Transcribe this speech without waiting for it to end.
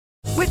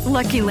With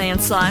Lucky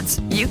Land Slots,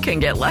 you can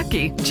get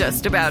lucky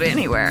just about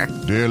anywhere.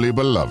 Dearly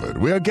beloved,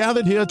 we are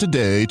gathered here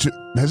today to...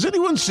 Has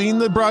anyone seen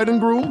the bride and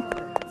groom?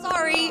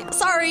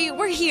 Sorry,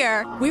 we're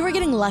here. We were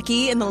getting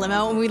lucky in the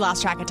limo and we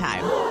lost track of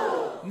time.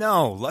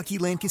 No, Lucky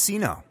Land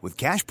Casino, with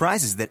cash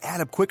prizes that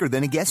add up quicker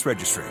than a guest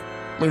registry.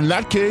 In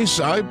that case,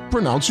 I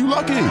pronounce you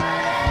lucky.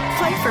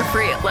 Play for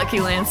free at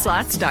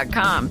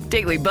LuckyLandSlots.com.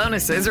 Daily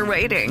bonuses are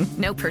waiting.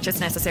 No purchase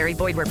necessary.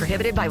 Void where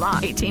prohibited by law.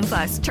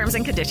 18+. Terms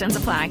and conditions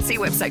apply. See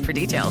website for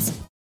details.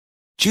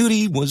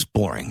 Judy was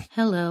boring.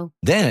 Hello.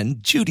 Then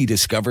Judy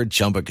discovered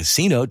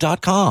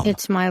ChumbaCasino.com.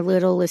 It's my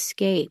little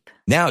escape.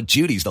 Now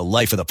Judy's the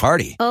life of the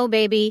party. Oh,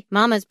 baby,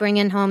 mama's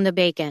bringing home the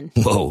bacon.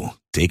 Whoa,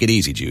 take it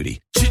easy,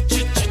 Judy.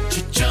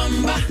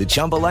 The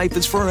Chumba life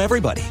is for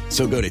everybody.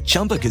 So go to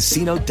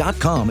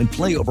ChumbaCasino.com and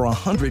play over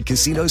 100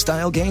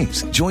 casino-style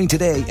games. Join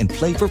today and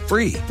play for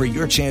free for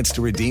your chance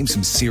to redeem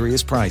some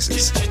serious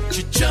prizes.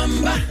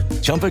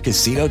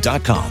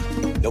 ChumbaCasino.com.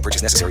 No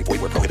purchase necessary.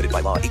 Void where prohibited by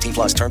law.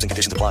 18+. Terms and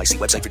conditions apply. See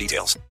website for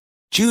details.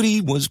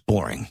 Judy was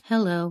boring.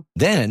 Hello.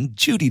 Then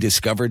Judy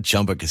discovered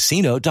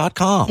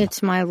ChumbaCasino.com.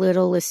 It's my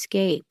little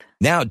escape.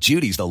 Now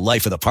Judy's the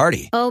life of the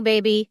party. Oh,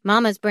 baby,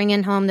 mama's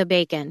bringing home the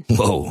bacon.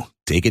 Whoa,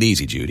 take it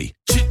easy, Judy.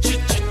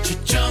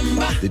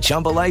 The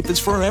Chumba life is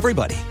for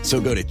everybody. So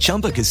go to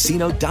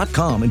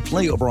ChumbaCasino.com and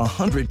play over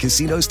 100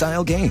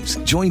 casino-style games.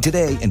 Join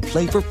today and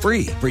play for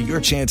free for your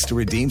chance to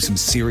redeem some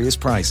serious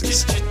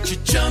prizes.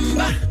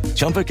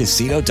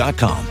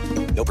 ChumbaCasino.com.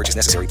 No purchase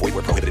necessary. Void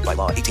where prohibited by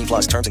law.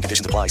 18+. Terms and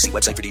conditions apply. See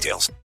website for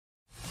details.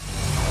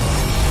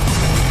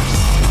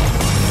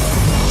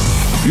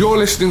 You're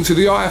listening to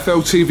the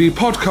IFL TV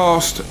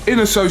podcast in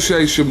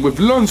association with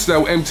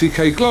Lonsdale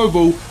MTK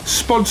Global,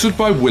 sponsored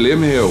by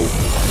William Hill.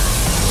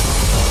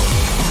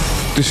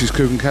 This is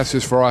Kugan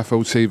Cassius for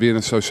IFL TV in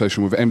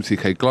association with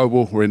MTK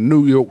Global. We're in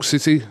New York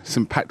City,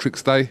 St.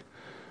 Patrick's Day.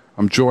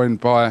 I'm joined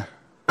by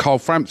Carl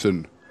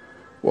Frampton.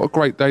 What a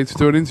great day to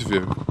do an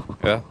interview.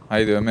 Yeah, how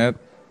you doing, mate?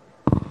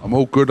 I'm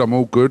all good.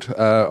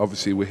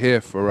 Obviously, we're here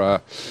for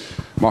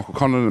Michael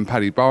Conlan and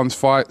Paddy Barnes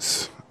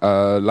fights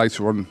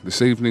later on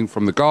this evening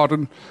from the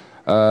Garden.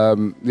 Talk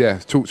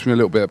to me a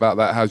little bit about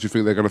that. How do you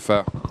think they're going to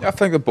fare? Yeah, I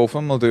think that both of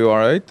them will do all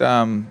right.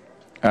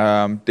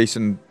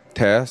 Decent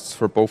tests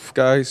for both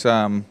guys.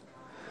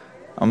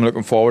 I'm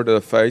looking forward to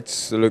the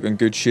fights. They look in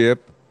good shape.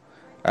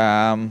 It's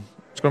going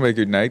to be a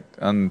good night,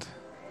 and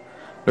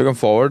looking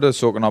forward to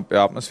soaking up the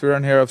atmosphere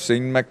in here. I've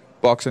seen Mick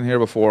boxing here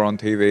before on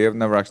TV. I've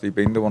never actually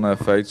been to one of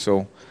the fights,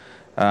 so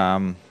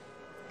it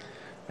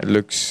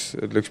looks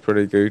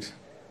pretty good.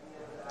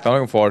 I'm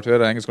looking forward to it.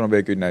 I think it's going to be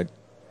a good night.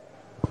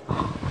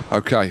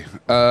 Okay.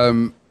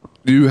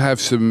 You have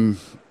some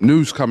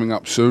news coming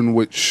up soon,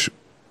 which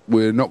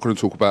we're not going to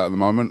talk about at the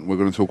moment. We're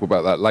going to talk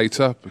about that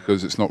later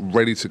because it's not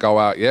ready to go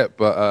out yet.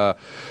 But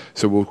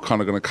so we're kind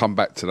of going to come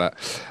back to that.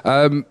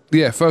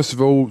 First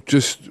of all,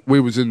 we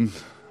was in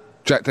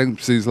Jack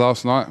Dempsey's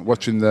last night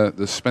watching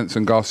the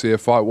Spence-Garcia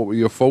fight. What were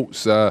your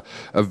thoughts? A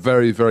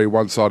very, very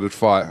one-sided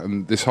fight,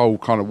 and this whole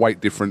kind of weight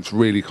difference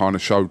really kind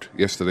of showed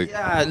yesterday.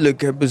 Yeah,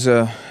 look, it was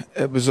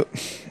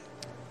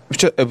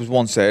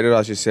one-sided,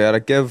 as you said. I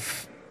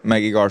give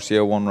Mikey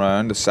Garcia one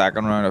round, the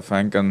second round, I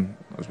think, and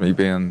it was me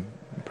being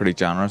pretty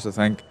generous, I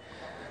think.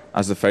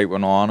 As the fight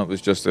went on, it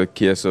was just a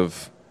case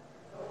of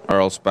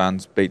Earl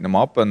Spence beating him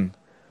up, and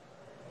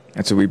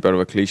it's a wee bit of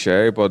a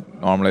cliche,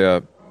 but normally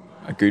a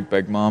good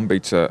big man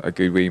beats a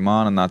good wee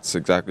man, and that's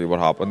exactly what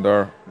happened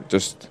there.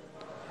 Just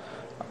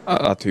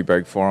too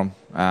big for him.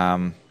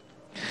 And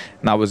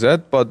that was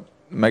it. But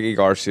Mikey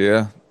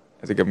Garcia,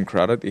 to give him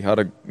credit, he had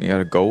a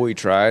go. He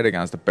tried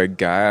against a big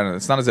guy, and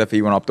it's not as if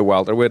he went up to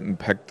welterweight and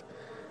picked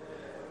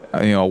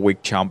a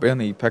weak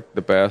champion. He picked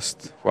the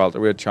best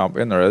welterweight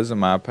champion there is, in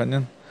my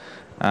opinion,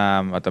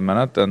 at the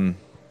minute. And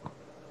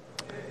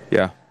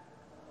yeah,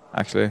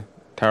 actually,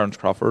 Terence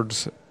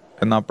Crawford's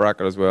in that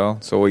bracket as well,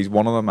 so he's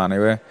one of them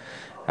anyway.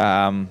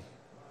 I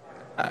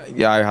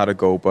had a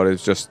go, but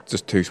it's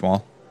just too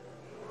small.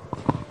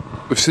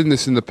 We've seen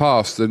this in the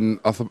past, and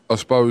I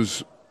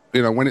suppose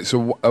when it's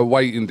a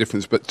weighting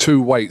difference, but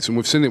two weights, and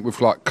we've seen it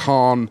with like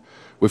Khan,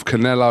 with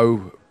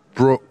Canelo,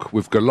 Brook,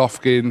 with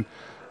Golovkin.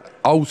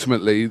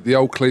 Ultimately, the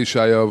old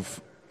cliche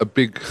of a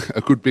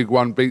good big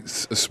one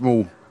beats a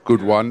small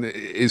good one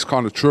is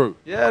kind of true.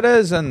 Yeah, it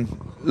is, and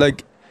you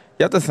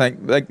have to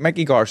think,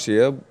 Mikey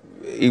Garcia,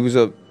 he was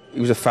a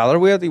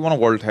featherweight. He won a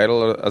world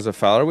title as a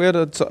featherweight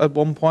at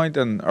one point,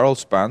 and Earl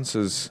Spence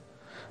has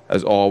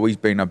always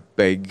been a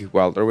big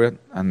welterweight,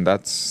 and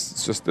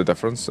that's just the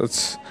difference.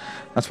 That's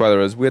why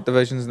there is weight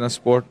divisions in this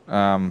sport.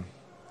 They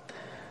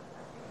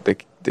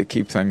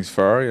keep things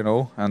fair,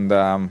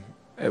 and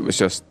it was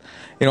just,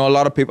 a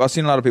lot of people. I've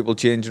seen a lot of people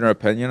changing their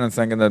opinion and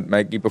thinking that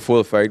Mikey before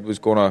the fight was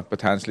going to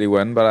potentially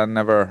win, but I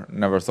never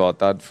thought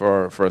that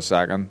for a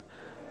second.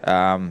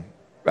 I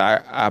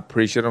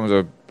appreciate him as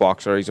a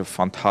boxer. He's a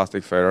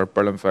fantastic fighter,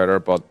 brilliant fighter,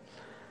 but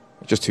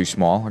just too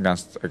small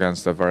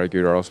against a very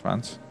good Earl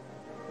Spence.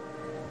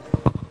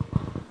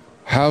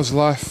 How's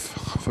life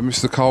for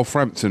Mr. Carl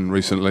Frampton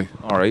recently?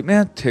 All right,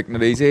 man. Taking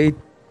it easy,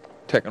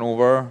 taking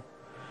over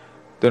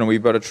doing a wee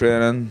bit of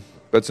training,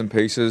 bits and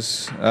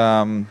pieces,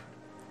 trying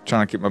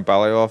to keep my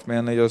belly off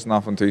mainly, just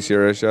nothing too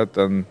serious yet,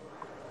 and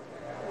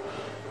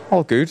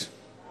all good.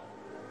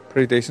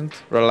 Pretty decent,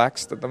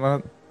 relaxed at the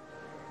minute.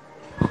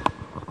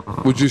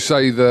 Would you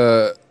say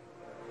the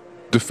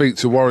defeat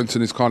to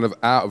Warrington is kind of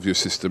out of your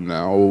system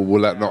now, or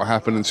will that not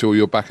happen until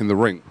you're back in the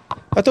ring?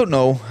 I don't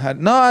know.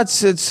 No,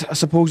 it's. I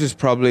suppose it's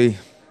probably.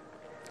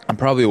 I'm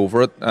probably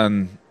over it,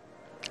 and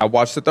I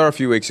watched it there a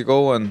few weeks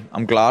ago, and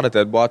I'm glad I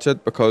did watch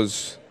it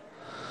because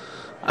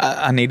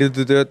I needed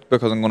to do it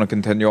because I'm going to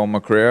continue on my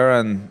career,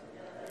 and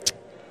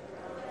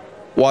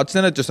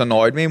watching it just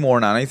annoyed me more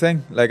than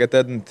anything. Like, it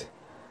didn't.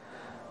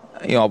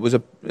 You know, it was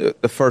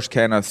the first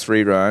kind of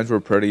 3 rounds were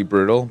pretty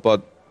brutal,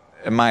 but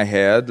in my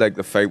head, like,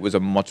 the fight was a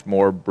much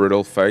more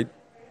brutal fight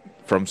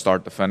from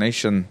start to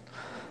finish, and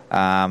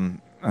I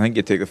think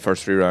you take the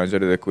first 3 rounds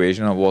out of the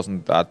equation, it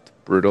wasn't that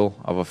brutal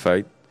of a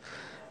fight.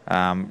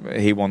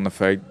 He won the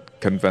fight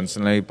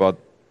convincingly, but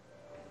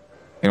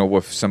you know,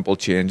 with simple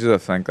changes, I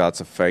think that's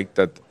a fight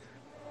that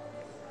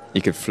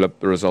you could flip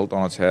the result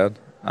on its head.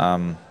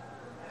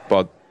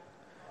 But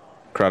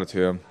credit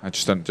to him, it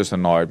just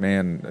annoyed me,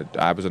 and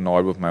I was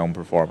annoyed with my own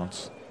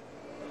performance.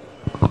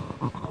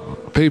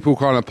 People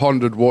kind of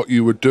pondered what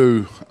you would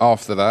do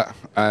after that,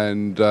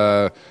 and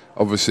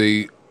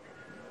obviously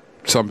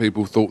some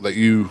people thought that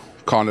you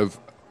kind of,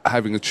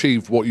 having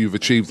achieved what you've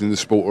achieved in the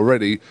sport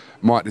already,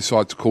 might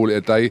decide to call it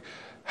a day.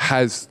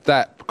 Has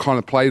that kind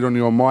of played on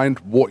your mind,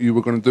 what you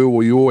were going to do, or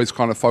were you always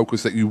kind of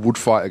focused that you would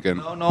fight again?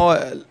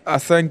 No, I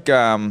think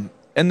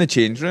in the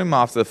change room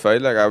after the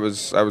fight, like, I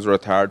was a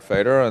retired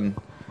fighter, and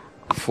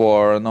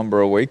for a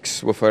number of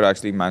weeks, without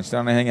actually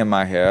mentioning anything in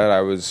my head,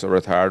 I was a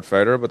retired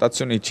fighter, but that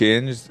certainly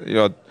changed. You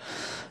know,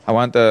 I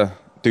went to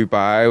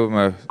Dubai with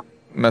my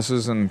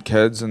missus and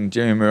kids, and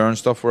Jimmy Moore and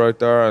stuff were out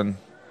there, and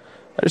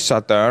I just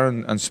sat there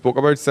and spoke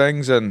about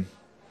things, and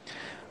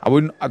I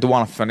don't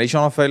want to finish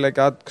on a fight like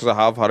that because I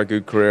have had a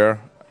good career,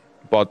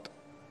 but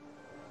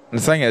the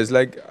thing is,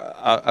 like,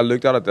 I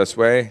looked at it this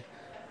way: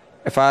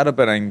 if I had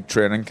been in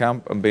training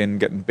camp and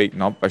getting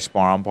beaten up by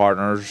sparring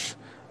partners,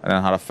 and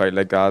then had a fight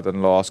like that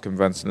and lost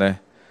convincingly,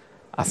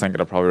 I think I'd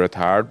have probably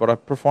retired. But I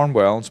performed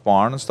well in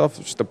sparring and stuff. It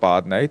was just a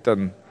bad night,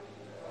 and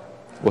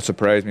what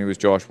surprised me was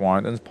Josh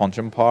Warrington's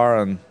punching power,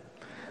 and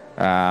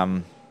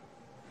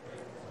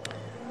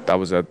that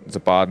was it. It's a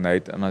bad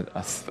night, and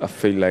I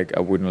feel like I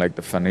wouldn't like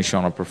to finish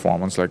on a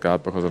performance like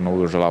that because I know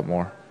there's a lot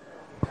more.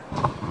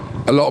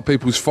 A lot of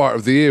people's fight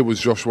of the year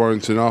was Josh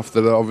Warrington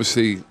after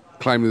obviously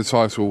claiming the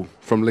title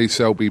from Lee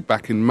Selby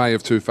back in May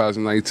of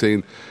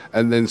 2018,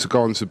 and then to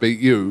go on to beat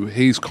you.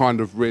 He's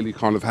really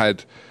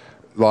had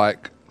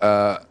like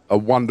a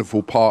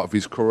wonderful part of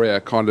his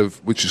career,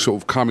 which is sort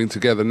of coming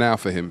together now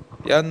for him.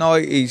 Yeah, no,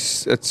 you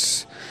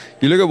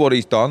look at what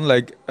he's done.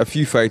 Like, a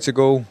few fights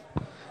ago,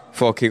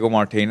 fought Kiko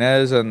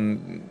Martinez,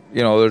 and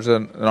you know, there's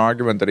an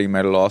argument that he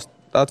might have lost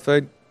that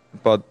fight,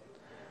 but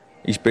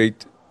he's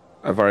beat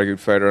a very good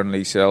fighter in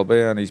Lee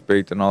Selby, and he's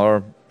beat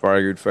another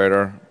very good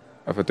fighter,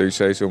 if I do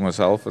say so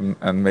myself,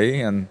 and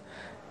me, and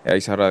yeah,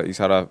 he's had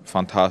a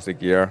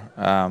fantastic year.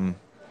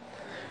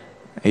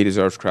 He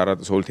deserves credit.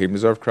 His whole team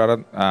deserves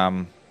credit.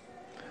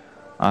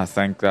 I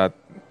think that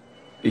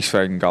he's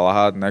fighting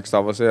Galahad next.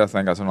 Obviously, I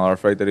think that's another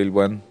fight that he'll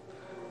win.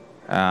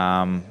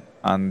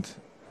 And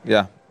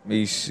yeah,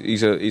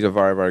 he's a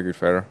very, very good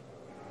fighter.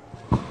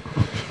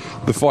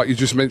 The fight you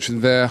just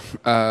mentioned there,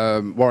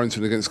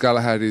 Warrington against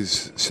Galahad,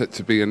 is set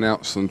to be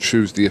announced on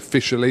Tuesday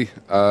officially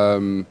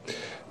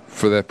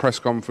for their press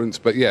conference.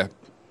 But yeah,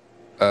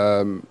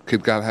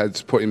 Kid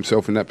Galahad's put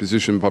himself in that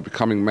position by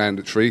becoming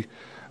mandatory.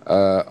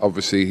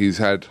 Obviously, he's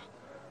had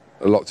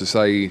a lot to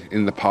say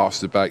in the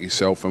past about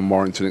yourself and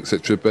Warrington,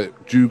 etc.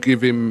 But do you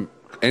give him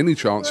any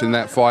chance in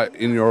that fight,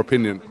 in your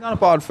opinion? He's not a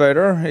bad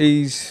fighter.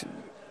 He's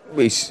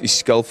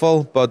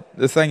skillful, but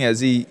the thing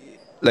is,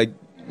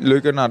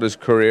 looking at his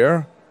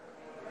career,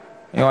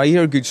 you know, I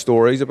hear good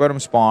stories about him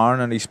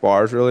sparring, and he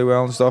spars really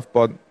well and stuff,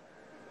 but he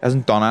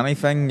hasn't done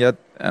anything yet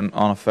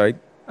on a fight,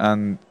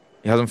 and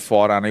he hasn't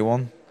fought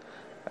anyone.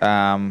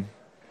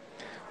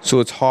 So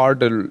it's hard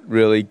to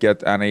really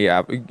get any...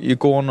 You're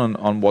going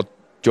on what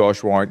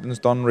Josh Warrington's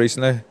done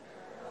recently.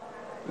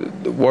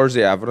 Where's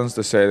the evidence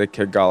to say that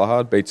Kid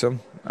Galahad beats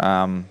him?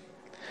 And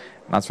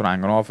that's what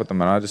I'm going off at the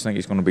minute. I just think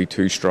he's going to be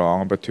too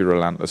strong, a bit too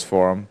relentless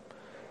for him.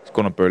 He's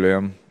going to bully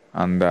him,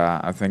 and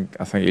I think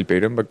he'll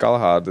beat him. But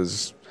Galahad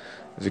is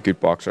a good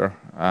boxer.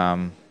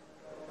 I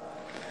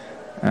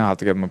have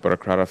to give him a bit of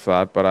credit for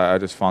that, but I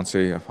just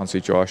fancy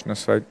Josh in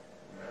this fight.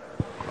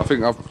 I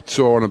think I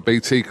saw on a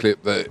BT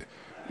clip that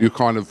you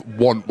kind of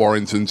want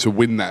Warrington to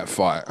win that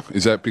fight.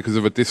 Is that because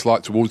of a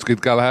dislike towards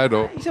Kid Galahad,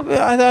 or?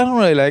 I don't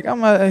really like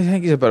him. I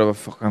think he's a bit of a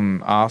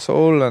fucking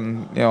asshole,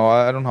 and you know,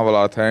 I don't have a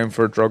lot of time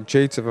for drug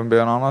cheats, if I'm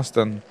being honest.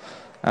 And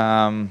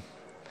yeah,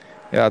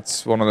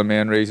 that's one of the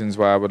main reasons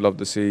why I would love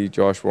to see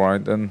Josh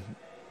Warrington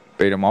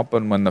beat him up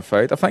and win the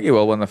fight. I think he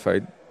will win the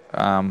fight,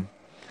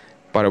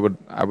 but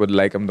I would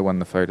like him to win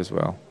the fight as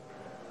well.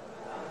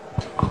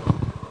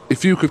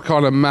 If you could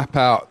kind of map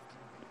out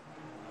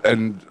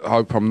and I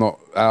hope I'm not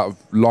out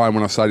of line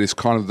when I say this,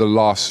 kind of the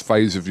last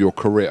phase of your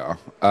career.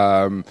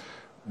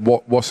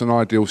 What's an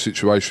ideal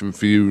situation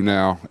for you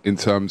now in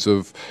terms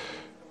of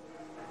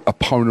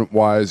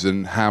opponent-wise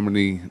and how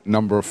many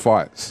number of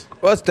fights?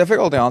 Well, it's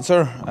difficult to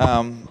answer.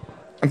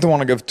 I don't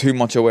want to give too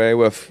much away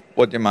with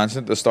what you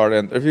mentioned at the start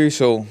of the interview.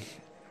 So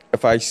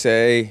if I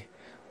say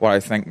what I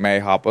think may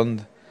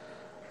happen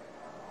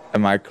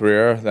in my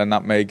career, then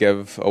that may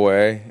give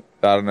away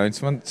that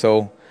announcement.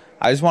 So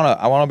I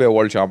want to be a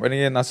world champion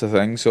again. That's the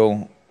thing.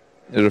 So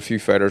there's a few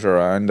fighters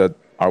around that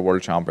are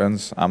world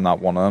champions. I'm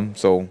not one of them.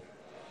 So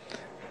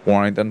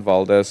Warrington,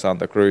 Valdez,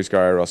 Santa Cruz,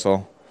 Gary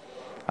Russell.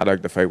 I'd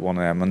like to fight one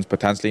of them and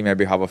potentially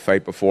maybe have a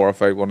fight before I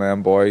fight one of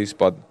them boys.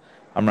 But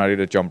I'm ready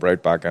to jump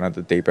right back in at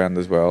the deep end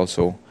as well.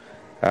 So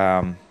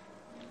I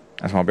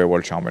just want to be a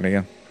world champion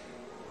again.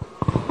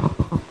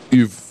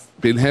 You've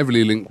been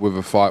heavily linked with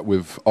a fight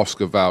with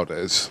Oscar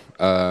Valdez.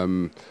 I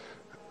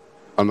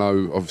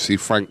know, obviously,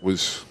 Frank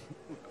was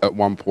at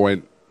one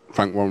point.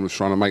 Frank Warren was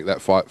trying to make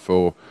that fight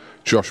for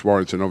Josh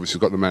Warrington. Obviously,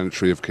 got the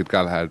mandatory of Kid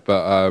Galahad.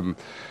 But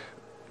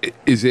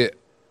is it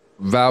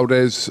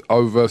Valdez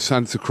over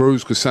Santa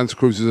Cruz? Because Santa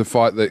Cruz is a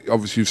fight that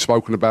obviously you've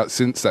spoken about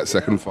since that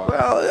second fight.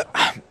 Well,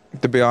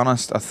 to be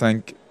honest, I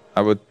think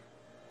I would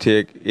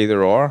take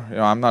either or. You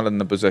know, I'm not in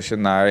the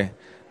position now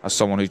as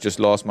someone who's just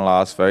lost my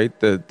last fight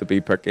to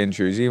be picky and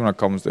choosy when it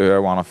comes to who I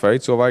want to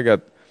fight. So if I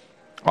get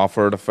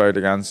offered a fight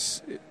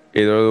against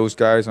either of those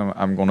guys,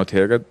 I'm going to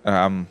take it.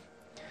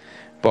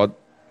 But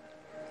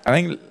I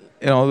think,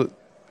 you know,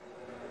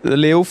 the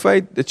Leo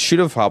fight, it should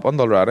have happened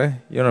already.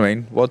 You know what I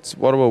mean? What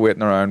are we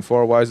waiting around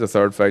for? Why is the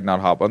third fight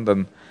not happened?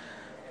 And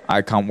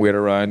I can't wait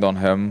around on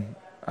him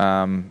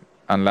and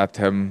let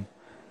him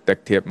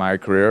dictate my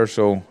career.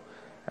 So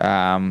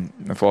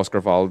if Oscar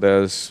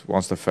Valdez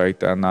wants to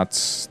fight, then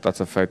that's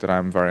a fight that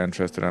I'm very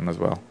interested in as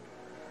well.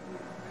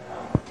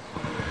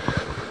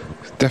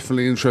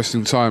 Definitely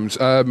interesting times.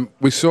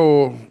 We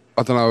saw,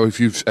 I don't know if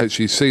you've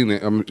actually seen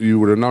it, you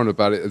would have known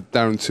about it,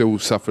 Darren Till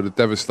suffered a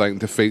devastating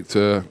defeat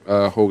to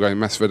Jorge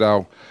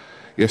Masvidal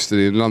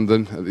yesterday in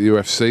London at the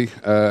UFC.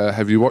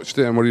 Have you watched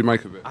it, and what do you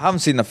make of it? I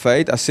haven't seen the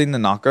fight. I've seen the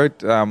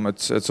knockout.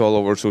 It's all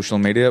over social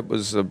media. It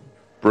was a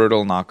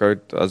brutal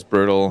knockout, as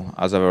brutal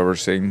as I've ever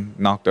seen.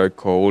 Knocked out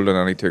cold, and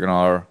then he took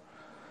another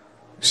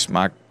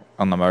smack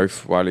on the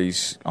mouth while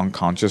he's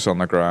unconscious on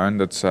the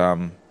ground. It's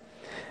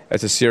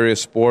a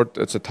serious sport.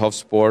 It's a tough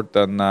sport,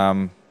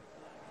 and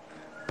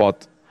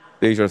but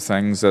these are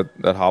things that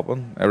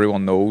happen.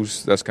 Everyone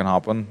knows this can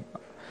happen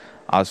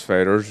as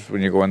fighters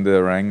when you go into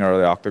the ring or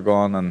the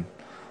octagon.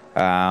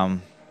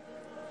 And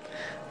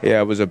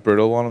it was a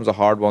brutal one. It was a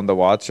hard one to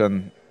watch,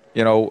 and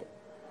you know,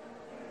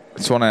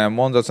 it's one of them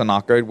ones that's a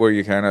knockout where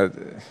you kind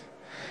of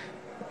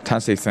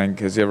intensely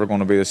think, is he ever going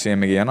to be the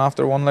same again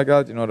after one like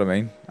that? You know what I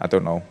mean? I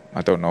don't know,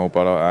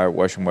 but I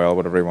wish him well,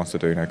 whatever he wants to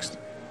do next.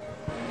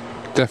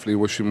 Definitely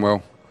wish him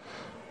well.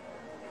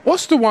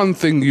 What's the one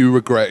thing you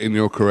regret in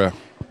your career?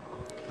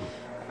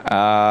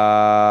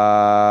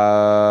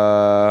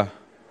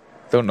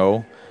 Don't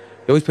know.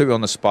 You always put me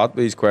on the spot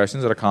with these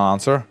questions that I can't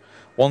answer.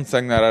 One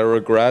thing that I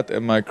regret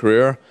in my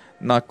career,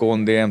 not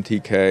going to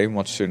MTK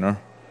much sooner.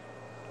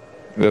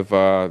 They've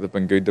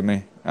been good to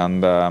me,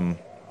 and I've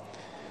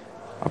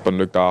been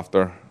looked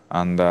after,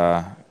 and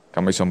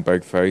got me some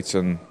big fights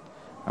and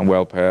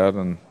well paid,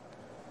 and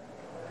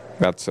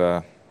that's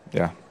one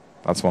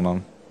of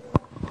them.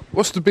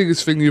 What's the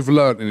biggest thing you've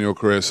learnt in your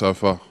career so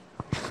far?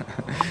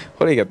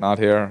 What are you getting at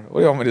here?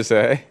 What do you want me to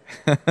say?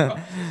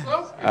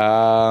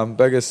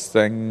 Biggest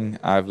thing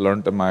I've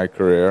learnt in my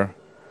career,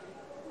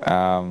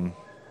 don't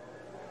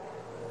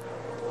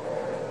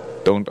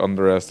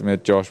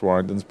underestimate Josh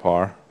Warrington's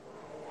power.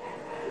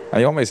 And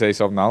you want me to say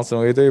something else,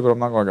 and we do, but I'm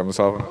not going to get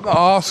myself in. I'm not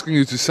asking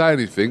you to say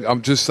anything.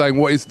 I'm just saying,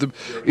 what is the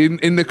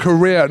in the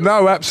career?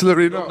 No,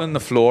 absolutely not. On the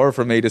floor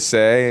for me to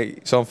say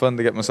something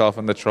to get myself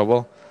into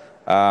trouble.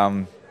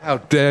 How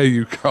dare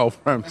you, Carl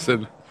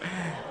Frampton?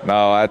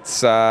 No,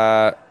 it's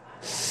I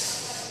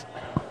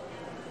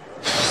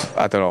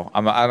don't know.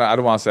 I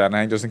don't want to say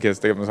anything just in case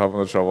to get myself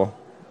into trouble.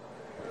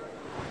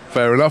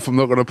 Fair enough. I'm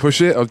not going to push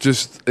it. I'm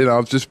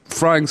just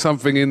throwing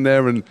something in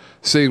there and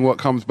seeing what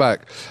comes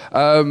back.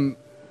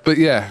 But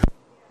yeah,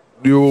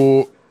 are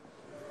you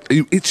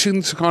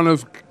itching to kind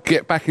of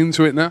get back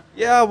into it now?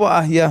 Yeah,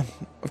 well, yeah.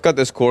 I've got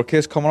this court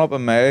case coming up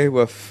in May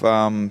with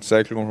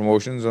Cyclone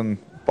Promotions and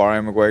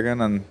Barry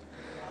McGuigan, and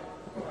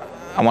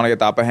I want to get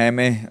that behind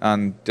me.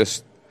 And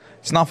just,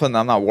 it's nothing,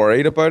 I'm not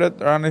worried about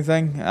it or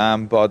anything,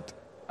 but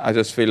I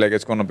just feel like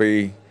it's going to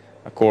be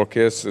a court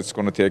case. It's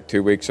going to take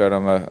 2 weeks out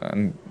of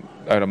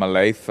my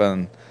life,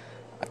 and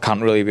I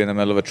can't really be in the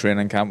middle of a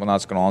training camp when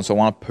that's going on. So I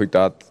want to put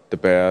that to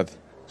bed,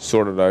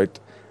 sort it out,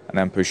 and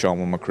then push on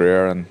with my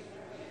career. And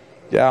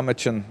yeah, I'm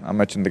itching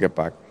to get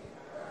back.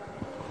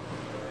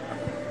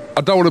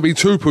 I don't want to be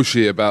too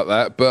pushy about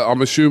that, but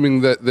I'm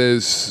assuming that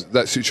there's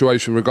that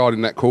situation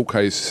regarding that court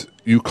case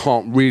you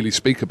can't really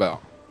speak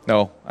about.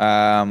 No,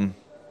 I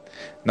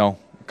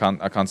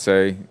can't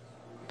say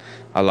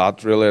a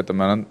lot really at the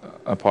minute,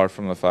 apart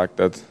from the fact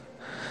that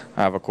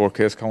I have a court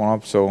case coming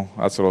up, so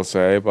that's what I'll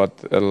say. But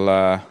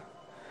it'll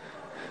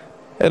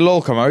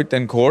all come out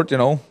in court,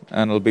 and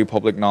it'll be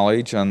public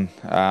knowledge. And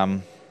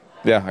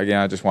again,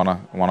 I just want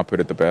to put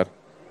it to bed.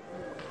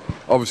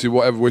 Obviously,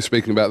 whatever we're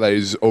speaking about there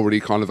is already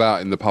kind of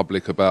out in the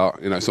public about,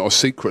 it's not a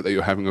secret that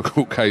you're having a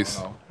court case.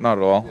 No, not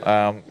at all.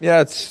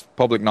 It's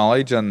public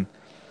knowledge, and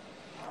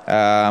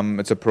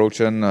it's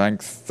approaching, I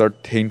think,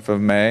 13th of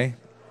May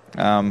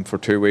for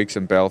 2 weeks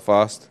in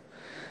Belfast.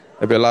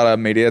 There'll be a lot of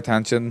media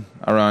attention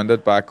around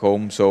it back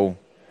home, so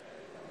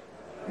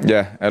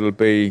it'll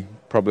be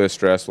probably a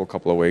stressful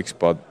couple of weeks,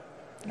 but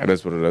it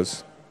is what it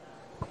is.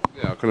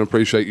 Yeah, I can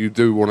appreciate you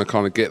do want to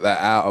kind of get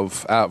that out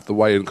of the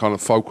way and kind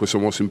of focus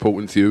on what's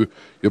important to you,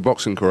 your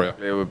boxing career.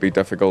 It would be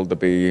difficult to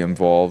be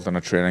involved in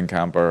a training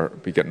camp or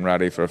be getting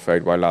ready for a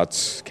fight while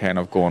that's kind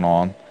of going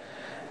on.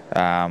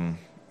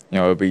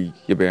 You'll be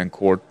in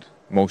court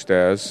most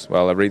days,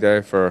 every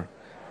day for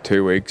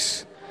 2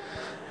 weeks.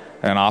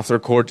 And after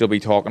court, you'll be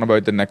talking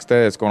about the next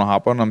day it's going to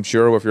happen, I'm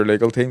sure, with your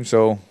legal team.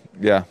 So,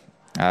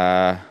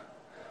 I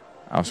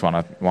just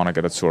want to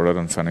get it sorted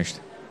and finished.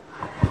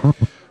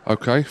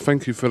 Okay,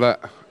 thank you for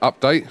that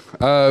update.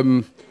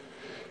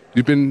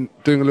 You've been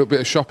doing a little bit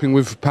of shopping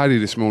with Paddy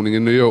this morning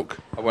in New York.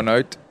 I went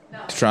out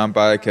to try and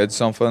buy the kids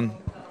something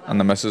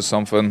and the missus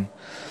something.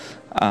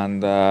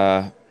 And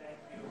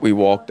we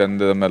walked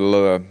into the middle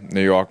of the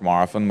New York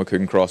Marathon. We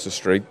couldn't cross the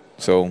street.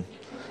 So,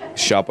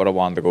 shop that I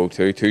wanted to go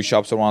to. 2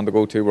 shops I wanted to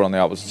go to were on the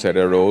opposite side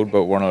of the road,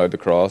 but weren't allowed to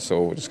cross,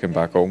 so we just came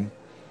back home.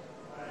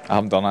 I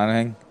haven't done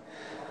anything.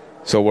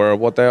 So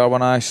what day are we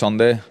now?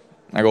 Sunday.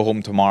 I go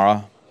home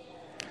tomorrow.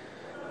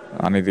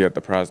 I need to get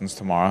the presents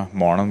tomorrow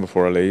morning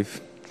before I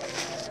leave.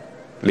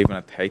 Leaving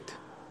it tight.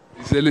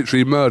 Is there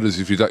literally murders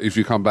if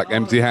you come back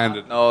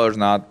empty-handed? No, there's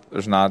not.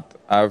 There's not.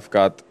 I've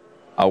got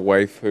a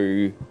wife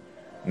who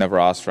never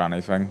asks for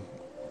anything.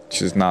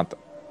 She's not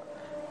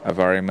a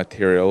very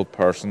material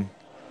person.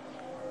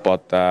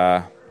 But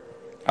I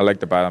like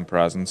to buy them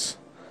presents.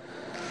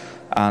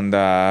 And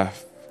I'm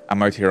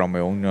out here on my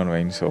own, you know what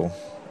I mean? So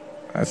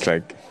it's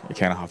like you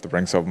kind of have to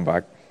bring something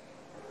back.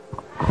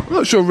 I'm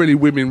not sure really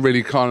women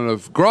really kind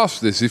of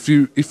grasp this. If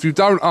you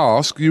don't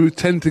ask, you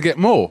tend to get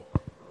more.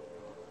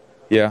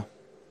 Yeah.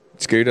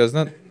 It's good,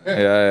 isn't it?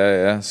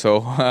 Yeah.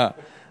 So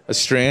it's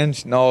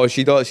strange. No,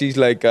 she does. She's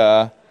like,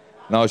 no,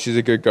 she's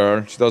a good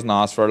girl. She doesn't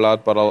ask for a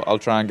lot, but I'll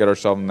try and get her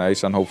something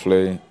nice and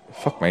hopefully...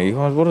 Fuck me,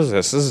 what is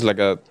this? This is like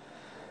a...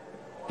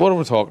 What are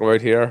we talking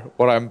about here?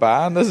 What I'm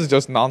banned? This is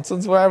just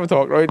nonsense. Why are we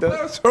talking about this?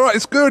 That's all right.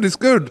 It's good.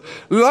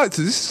 This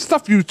is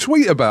stuff you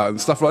tweet about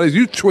and stuff like this.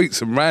 You tweet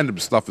some random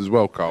stuff as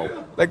well, Carl.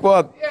 Like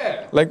what?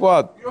 Yeah. Like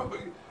what?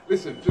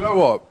 Listen, do you know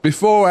what?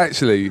 Before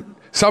actually,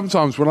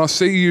 sometimes when I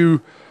see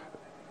you,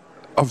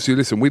 obviously,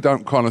 listen, we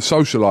don't kind of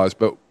socialise,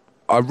 but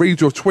I read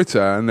your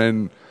Twitter and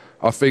then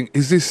I think,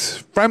 is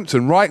this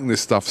Frampton writing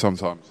this stuff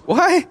sometimes?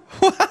 Why?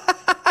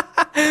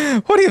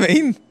 What do you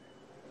mean?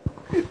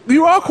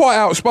 You are quite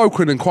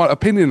outspoken and quite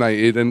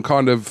opinionated and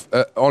kind of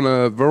on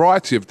a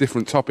variety of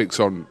different topics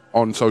on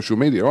social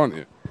media, aren't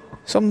you?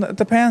 It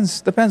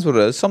depends what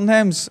it is.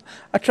 Sometimes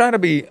I try to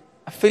be...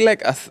 I feel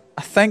like I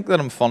think that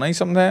I'm funny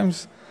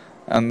sometimes.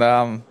 And,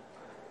 I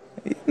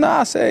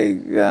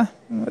feel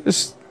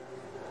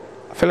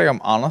like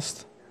I'm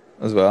honest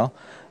as well.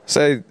 I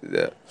say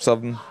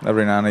something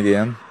every now and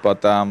again.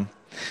 But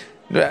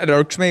it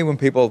irks me when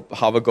people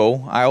have a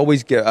go. I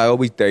always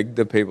dig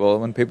the people.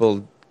 When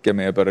people... give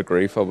me a bit of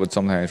grief, I would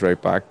sometimes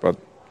write back, but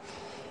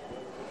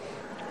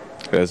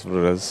it is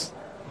what it is.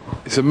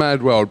 It's a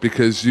mad world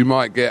because you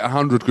might get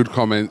 100 good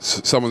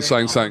comments, someone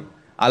saying something.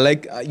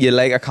 You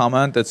like a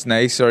comment that's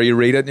nice, or you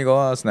read it and you go,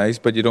 oh, that's nice,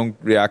 but you don't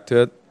react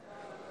to it.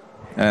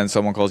 And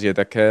someone calls you a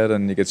dickhead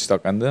and you get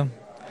stuck into them.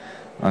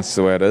 That's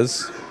the way it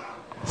is.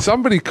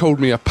 Somebody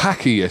called me a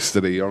packy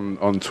yesterday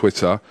on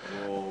Twitter.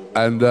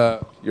 And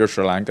you're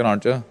Sri Lankan,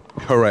 aren't you?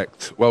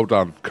 Correct. Well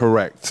done.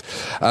 Correct.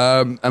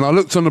 And I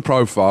looked on the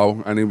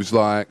profile, and he was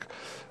like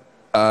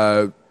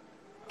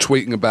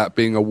tweeting about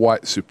being a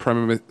white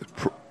supremacist.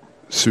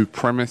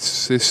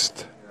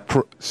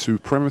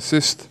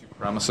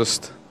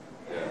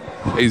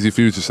 Easy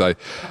for you to say.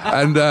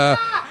 And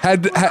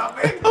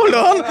hold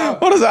on.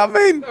 What does that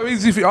mean? No,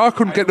 easy for you. I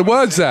couldn't get the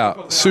words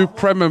out.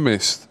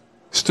 Supremacist.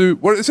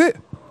 What is it?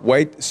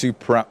 White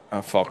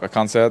fuck. I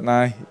can't say it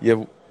now.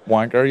 You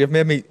wanker. You've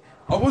made me.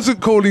 I wasn't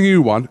calling you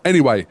one.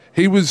 Anyway,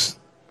 he was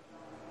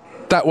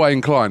that way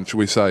inclined, shall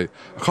we say.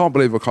 I can't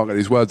believe I can't get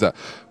these words out.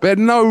 But had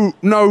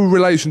no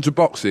relation to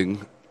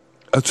boxing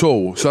at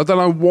all. So I don't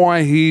know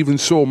why he even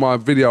saw my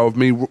video of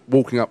me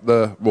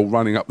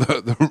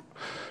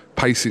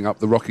pacing up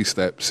the Rocky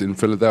Steps in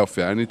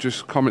Philadelphia. And he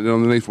just commented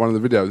underneath one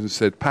of the videos and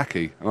said,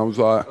 Packy. And I was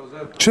like,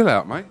 chill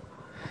out, mate.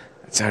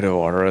 It's out of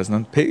order,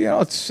 isn't it?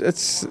 It's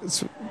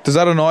does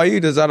that annoy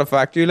you? Does that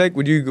affect you? Like,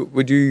 would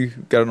you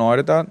get annoyed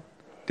at that?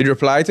 Did you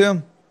reply to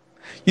him?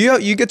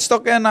 You get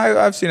stuck in.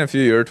 I've seen a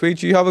few of your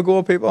tweets. You have a go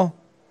at people?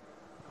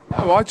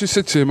 No, I just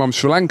said to him I'm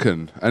Sri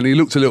Lankan, and he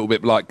looked a little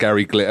bit like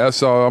Gary Glitter,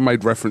 so I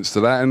made reference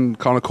to that and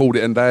kind of called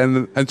it a day,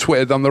 and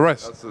Twitter done the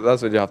rest.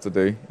 That's what you have to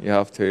do. You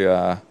have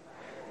to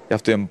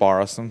have to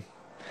embarrass them.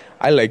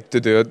 I like to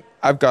do it.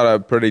 I've got a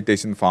pretty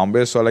decent fan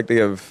base, so I like to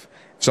give. If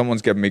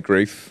someone's giving me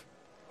grief,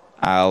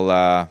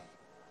 I'll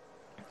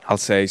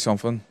say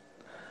something,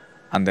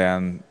 and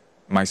then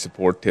my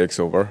support takes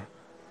over,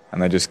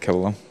 and I just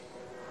kill them.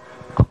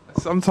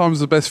 Sometimes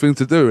the best thing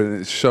to do,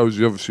 and it shows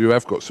you obviously you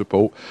have got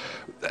support.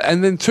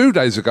 And then 2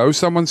 days ago,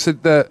 someone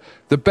said that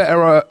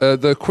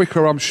the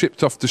quicker I'm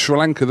shipped off to Sri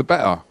Lanka, the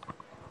better.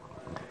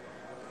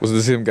 Was it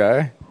the same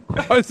guy?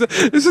 It's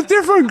a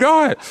different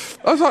guy.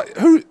 I was like,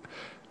 who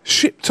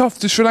shipped off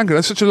to Sri Lanka?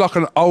 That's such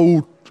an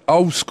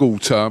old school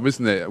term,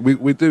 isn't it?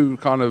 We do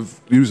kind of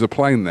use a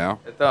plane now.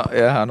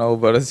 Yeah, I know,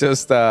 but it's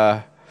just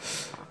I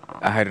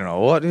don't know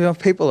what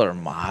people are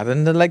mad,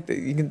 and they're like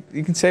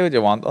you can say what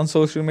you want on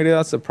social media.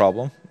 That's the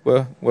problem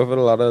with it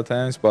a lot of the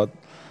times, but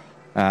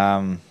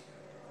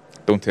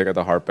don't take it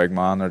to heart, big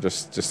man. They're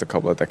just a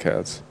couple of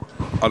dickheads.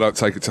 I don't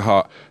take it to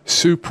heart.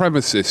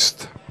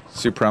 Supremacist.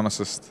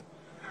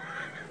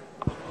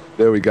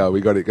 There we go. We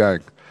got it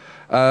going.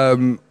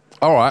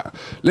 All right.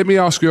 Let me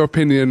ask your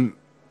opinion,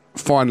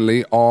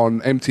 finally,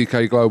 on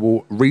MTK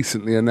Global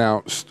recently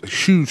announced a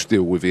huge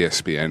deal with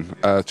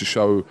ESPN to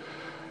show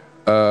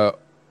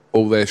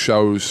all their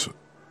shows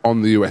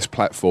on the US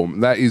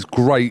platform. That is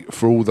great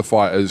for all the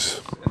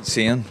fighters.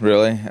 Insane,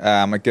 really.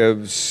 It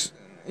gives,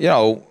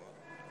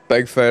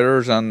 big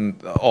fighters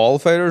and all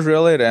fighters,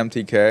 really, at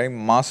MTK,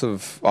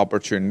 massive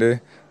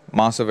opportunity,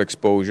 massive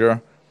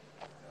exposure.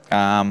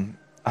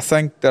 I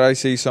think that I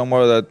see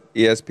somewhere that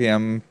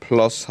ESPN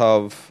Plus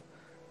have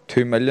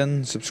 2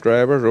 million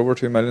subscribers, over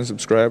 2 million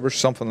subscribers,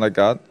 something like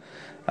that,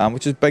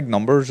 which is big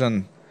numbers,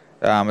 and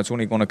it's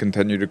only going to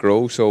continue to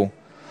grow. So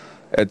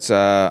it's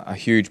a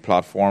huge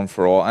platform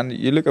for all. And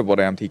you look at what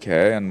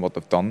MTK and what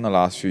they've done in the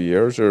last few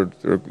years,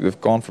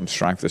 they've gone from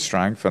strength to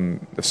strength,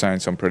 and they've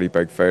signed some pretty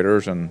big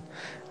fighters, and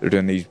they're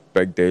doing these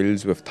big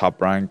deals with Top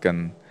Rank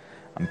and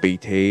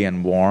BT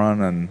and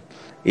Warren and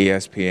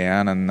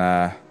ESPN, and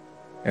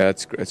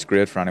it's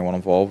great for anyone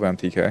involved with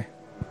MTK.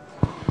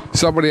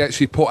 Somebody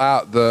actually put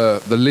out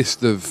the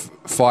list of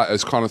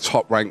fighters kind of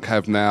Top Rank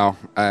have now,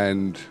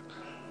 and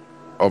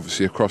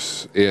obviously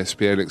across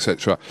ESPN,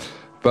 etc.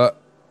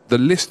 But the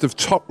list of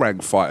Top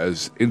Rank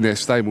fighters in their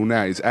stable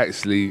now is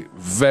actually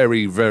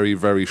very, very,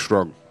 very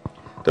strong.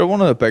 They're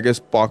one of the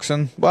biggest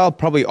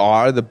probably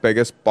are the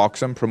biggest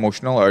boxing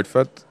promotional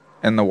outfit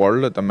in the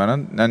world at the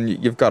minute. And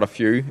you've got a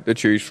few to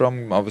choose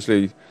from.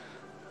 Obviously,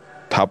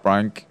 Top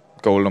Rank,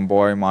 Golden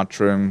Boy,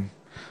 Matchroom,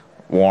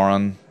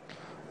 Warren.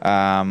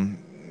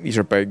 These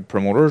are big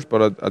promoters,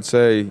 but I'd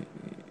say,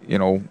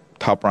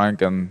 Top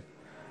Rank and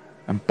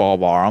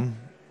Bob Arum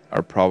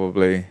are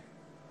probably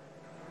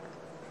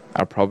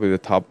the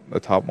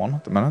top one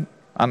at the minute,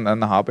 and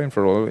they have been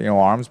for a while.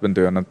 Arm's been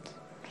doing it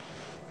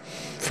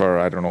for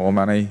I don't know how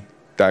many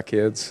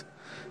decades,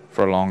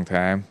 for a long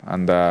time,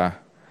 and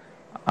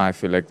I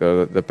feel like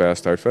they're the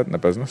best outfit in the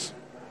business.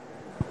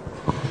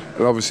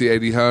 And obviously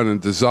Eddie Hearn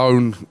and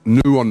DAZN,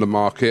 new on the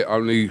market,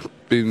 only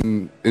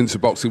been into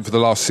boxing for the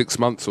last 6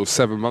 months or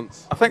 7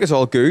 months. I think it's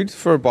all good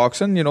for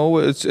boxing.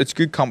 It's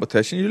good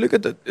competition. You look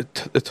at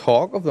the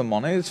talk of the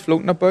money that's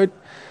floating about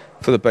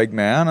for the big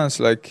man, and it's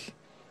like,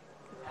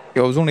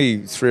 it was only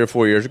 3 or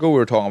 4 years ago we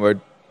were talking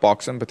about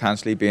boxing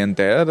potentially being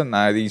dead, and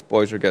now these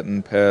boys are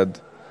getting paid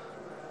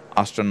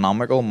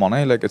astronomical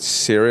money. Like, it's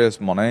serious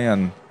money,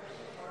 and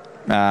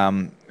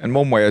in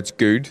one way it's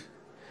good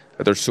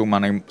that there's so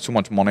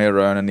much money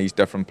around in these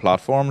different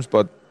platforms,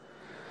 but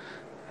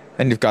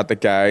then you've got the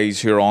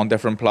guys who are on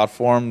different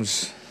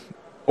platforms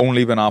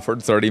only been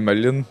offered 30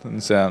 million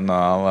and saying,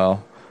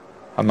 well,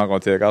 I'm not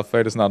going to take that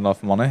fight, it's not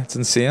enough money. It's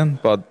insane,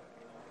 but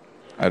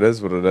it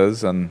is what it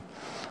is, and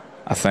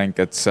I think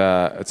it's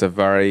a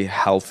very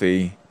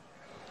healthy,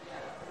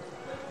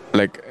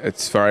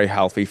 it's very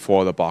healthy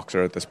for the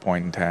boxer at this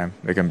point in time.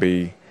 They can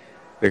be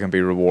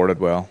rewarded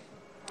well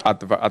at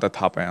the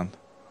top end.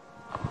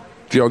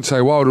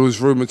 Deontay Wilder was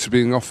rumoured to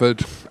being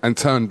offered and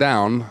turned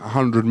down a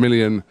 $100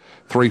 million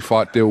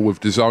 3-fight deal with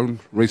DAZN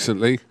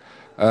recently.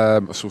 I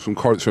saw some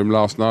quotes from him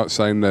last night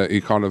saying that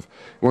he kind of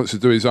wants to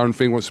do his own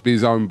thing, wants to be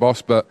his own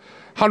boss, but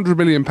 £100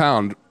 million,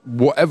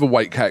 whatever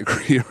weight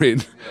category you're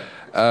in,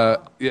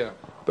 yeah.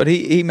 But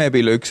he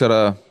maybe looks at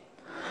a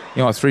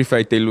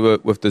 3-fight deal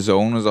with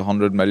DAZN is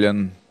 £100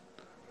 million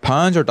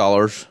or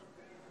dollars.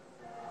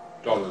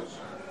 Dollars.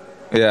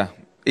 Yeah,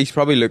 he's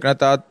probably looking at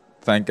that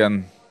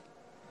thinking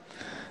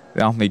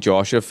the Anthony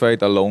Joshua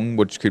fight alone,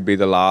 which could be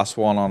the last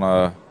one on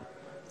a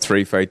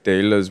 3-fight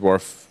deal, is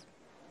worth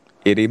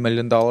 $80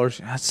 million.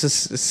 It's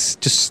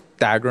just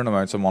staggering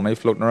amounts of money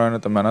floating around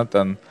at the minute,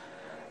 and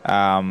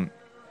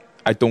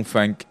I don't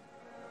think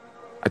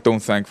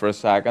for a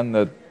second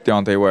that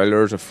Deontay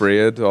Wilder is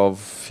afraid of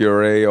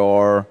Fury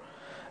or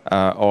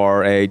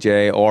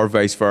AJ or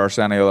vice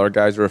versa. Any other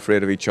guys are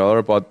afraid of each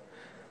other, but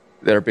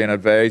they're being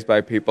advised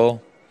by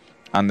people,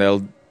 and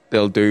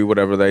they'll do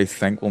whatever they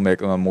think will make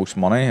them the most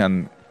money.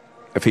 And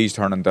if he's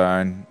turning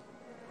down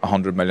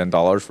 $100 million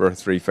for a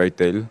 3-fight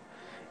deal,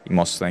 he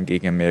must think he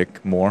can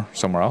make more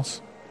somewhere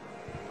else.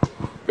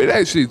 But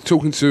actually,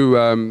 talking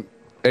to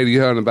Eddie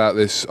Hearn about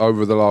this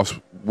over the last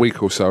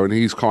week or so, and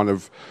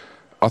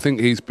I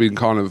think he's been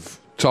kind of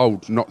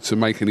told not to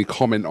make any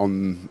comment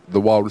on the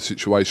Wilder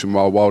situation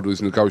while Wilder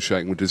was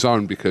negotiating with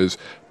DAZN because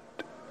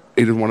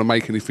he didn't want to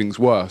make anything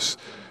worse.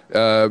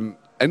 And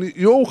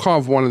you're kind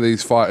of one of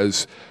these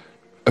fighters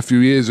a few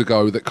years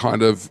ago that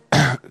kind of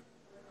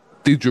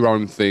did your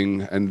own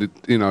thing, and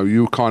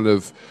you kind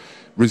of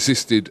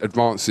resisted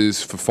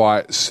advances for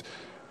fights.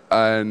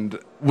 And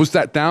was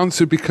that down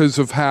to because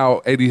of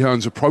how Eddie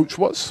Hearn's approach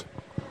was?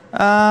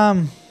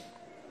 I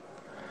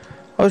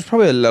was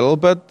probably a little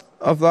bit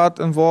of that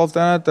involved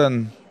in it,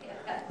 and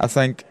I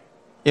think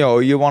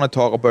you want to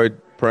talk about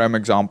prime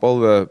example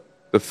the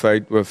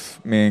fight with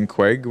me and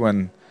Quigg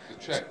when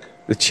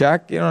the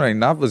check,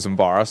 that was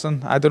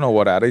embarrassing. I don't know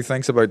what Eddie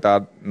thinks about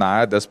that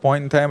now at this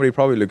point in time, but he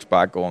probably looks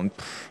back going,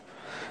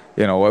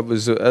 it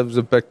was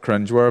a bit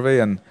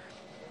cringeworthy.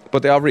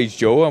 But the average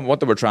Joe, and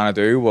what they were trying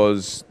to do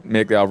was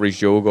make the average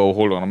Joe go,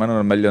 hold on a minute,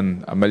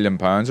 £1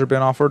 million are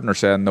being offered, and they're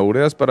saying no to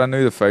this. But I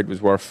knew the fight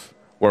was worth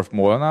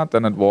more than that,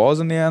 than it was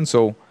in the end.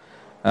 So,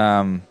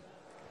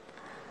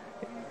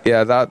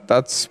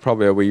 that's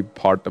probably a wee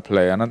part to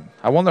play in it.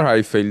 I wonder how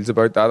he feels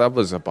about that. That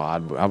was a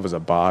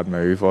bad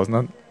move,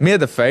 wasn't it? Made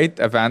the fight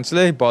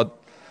eventually, but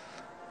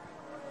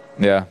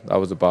yeah, that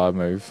was a bad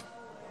move.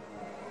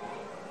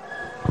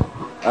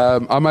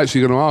 I'm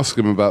actually going to ask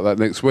him about that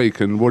next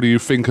week, and what do you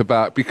think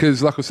about,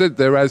 because like I said,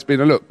 there has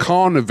been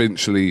Khan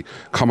eventually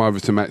come over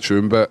to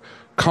Matchroom, but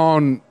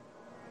Khan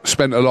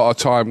spent a lot of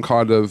time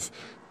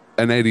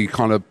and Eddie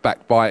kind of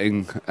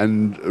backbiting,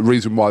 and the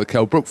reason why the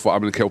Kell Brook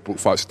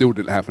fight still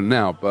didn't happen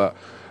now, but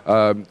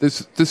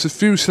there's a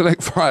few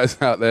select fighters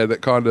out there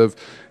that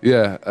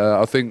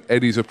I think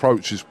Eddie's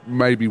approach has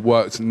maybe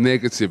worked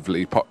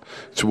negatively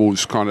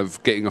towards kind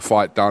of getting a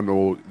fight done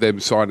or them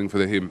signing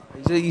for him.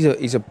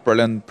 He's a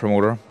brilliant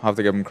promoter, have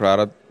to give him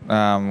credit,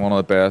 one of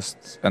the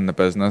best in the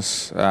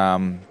business,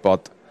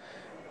 but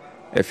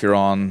if you're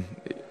on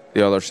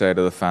the other side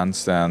of the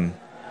fence, then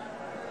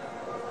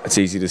it's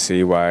easy to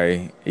see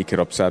why he could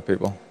upset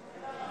people.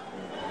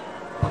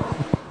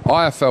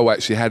 IFL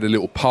actually had a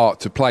little part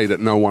to play that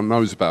no one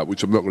knows about,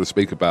 which I'm not going to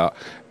speak about,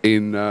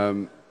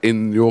 in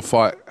your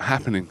fight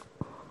happening.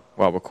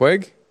 What, with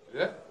Quigg?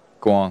 Yeah.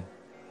 Go on.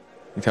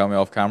 You tell me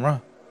off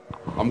camera?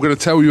 I'm going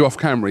to tell you off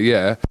camera,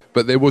 yeah,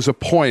 but there was a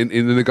point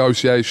in the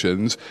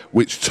negotiations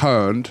which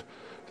turned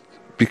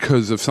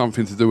because of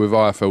something to do with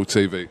IFL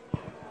TV.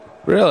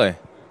 Really?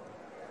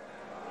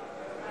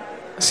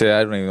 See,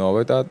 I don't even know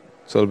about that,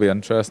 so it'll be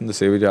interesting to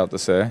see what you have to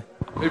say.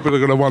 People are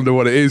going to wonder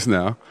what it is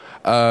now.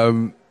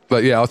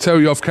 But yeah, I'll tell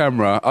you off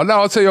camera.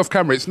 I'll tell you off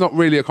camera. It's not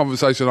really a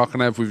conversation I can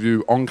have with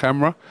you on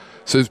camera.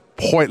 So it's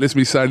pointless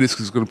me saying this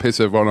because it's going to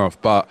piss everyone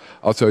off. But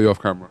I'll tell you off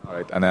camera. All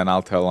right, and then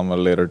I'll tell them at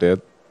a later date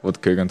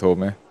what Coogan told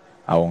me.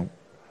 I won't.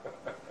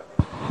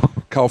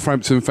 Carl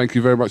Frampton, thank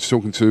you very much for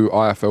talking to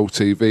IFL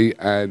TV.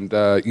 And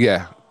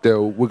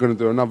we're going to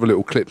do another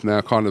little clip now,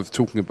 kind of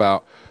talking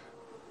about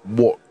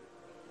what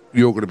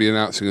you're going to be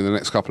announcing in the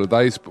next couple of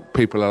days. But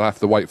people will have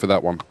to wait for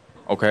that one.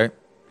 Okay.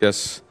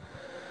 Yes.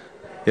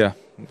 Yeah.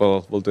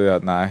 Well, we'll do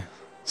that now.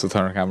 So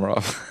turn the camera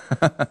off.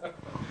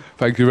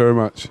 Thank you very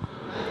much.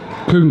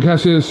 Coogan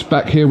Cassius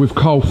back here with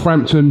Carl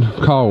Frampton.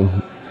 Carl,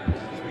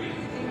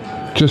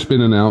 just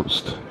been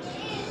announced.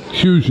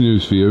 Huge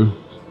news for you.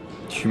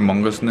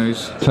 Humongous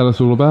news. Tell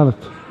us all about it.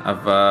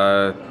 I've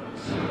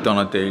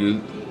done a deal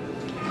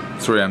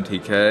through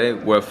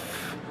MTK with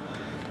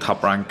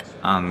Top Rank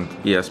and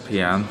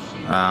ESPN.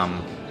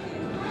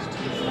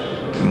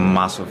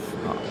 Massive,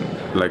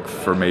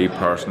 for me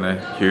personally,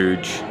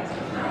 huge.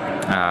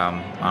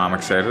 I'm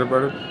excited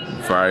about it.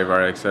 Very,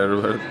 very excited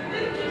about it.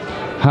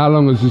 How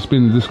long has this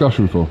been the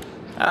discussion for?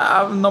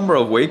 A number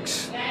of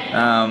weeks.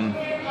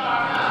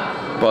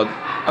 But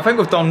I think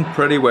we've done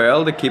pretty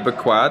well to keep it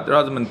quiet. There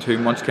hasn't been too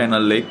much kind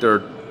of leaked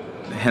or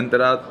hinted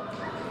at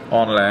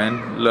online.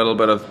 A little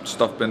bit of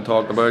stuff been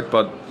talked about,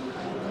 but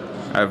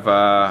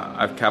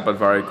I've kept it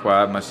very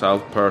quiet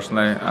myself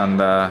personally. And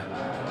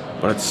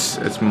but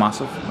it's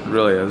massive. It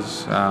really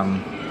is.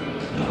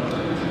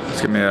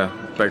 It's given me a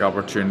big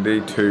opportunity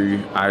to,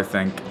 I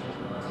think,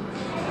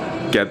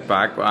 get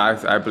back.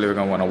 I believe we're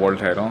going to win a world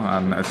title,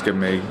 and it's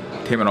given me,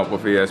 teaming up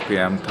with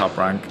ESPN, Top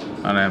Rank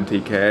and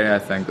MTK, I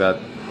think that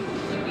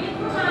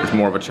there's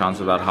more of a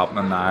chance of that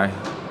happening now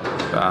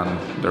than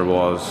there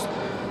was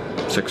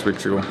 6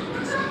 weeks ago.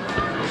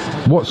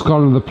 What's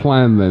kind of the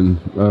plan then,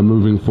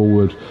 moving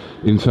forward,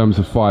 in terms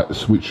of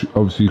fights, which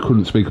obviously you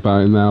couldn't speak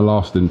about in our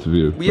last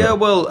interview? Yeah,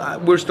 well,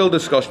 we're still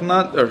discussing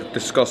that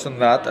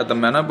at the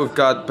minute. We've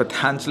got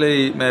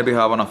potentially maybe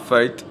having a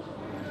fight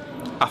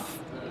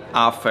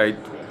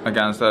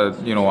against a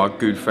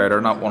good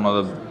fighter, not one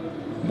of the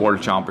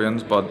world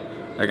champions, but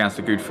against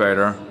a good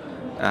fighter,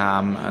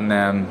 and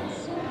then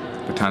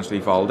potentially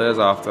Valdez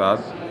after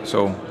that.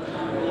 So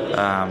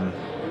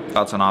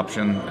that's an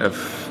option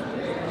if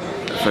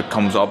it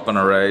comes up and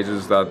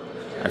arises that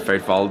I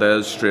fight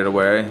Valdez straight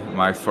away,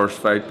 my first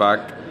fight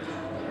back,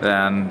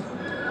 then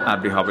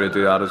I'd be happy to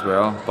do that as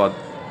well. But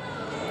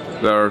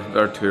there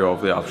are two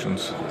of the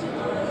options.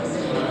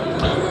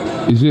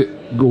 Is it,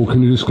 or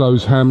can you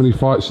disclose how many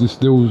fights this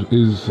deal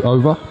is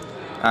over?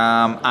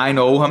 I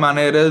know how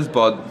many it is,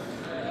 but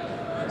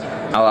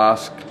I'll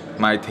ask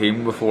my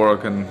team before I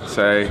can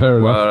say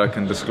whether I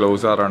can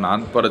disclose that or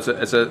not. But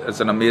it's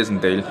an amazing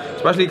deal,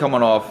 especially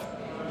coming off.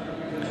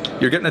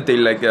 You're getting a deal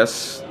like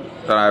this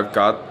that I've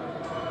got.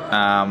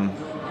 I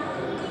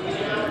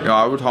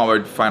would talk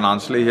about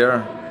financially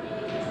here.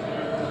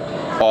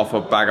 Off the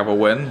back of a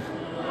win,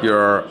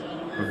 you're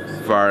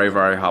very,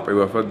 very happy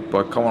with it.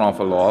 But coming off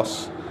a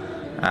loss,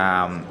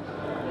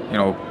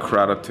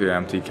 credit to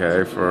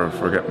MTK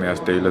for getting this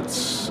deal.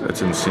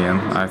 It's insane,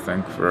 I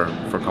think, for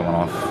coming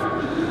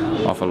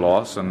off a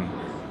loss. And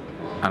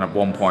at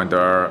one point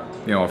there,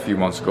 a few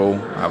months ago,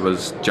 I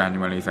was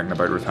genuinely thinking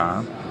about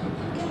retiring.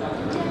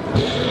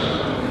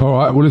 All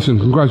right, well, listen,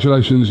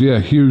 congratulations. Yeah,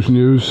 huge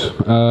news.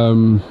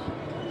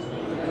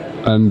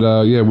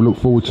 We look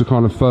forward to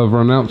kind of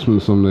further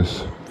announcements on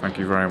this. Thank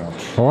you very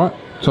much. All right,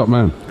 top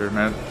man. Cheers,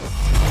 man.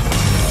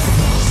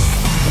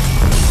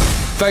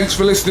 Thanks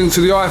for listening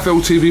to the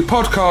IFL TV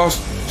podcast,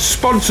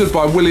 sponsored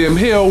by William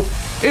Hill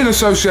in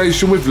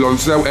association with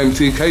Lonsdale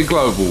MTK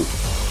Global.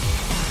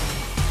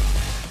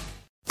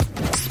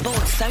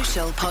 Sports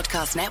Social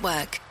Podcast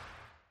Network.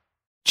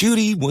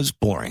 Judy was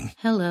boring.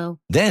 Hello.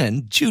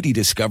 Then Judy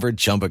discovered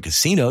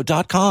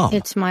ChumbaCasino.com.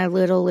 It's my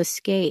little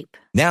escape.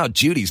 Now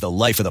Judy's the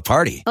life of the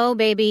party. Oh,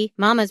 baby,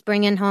 mama's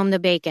bringing home the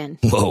bacon.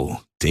 Whoa,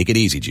 take it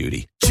easy,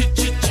 Judy.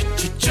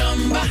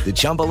 The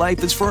Chumba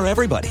life is for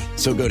everybody.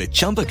 So go to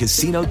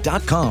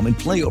ChumbaCasino.com and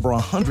play over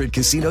 100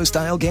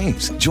 casino-style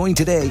games. Join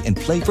today and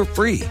play for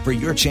free for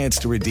your chance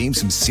to redeem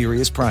some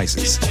serious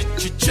prizes.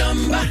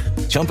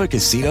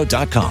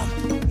 ChumbaCasino.com.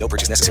 No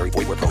purchase necessary.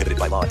 Void where prohibited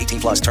by law.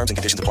 18+ terms and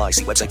conditions apply.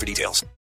 See website for details.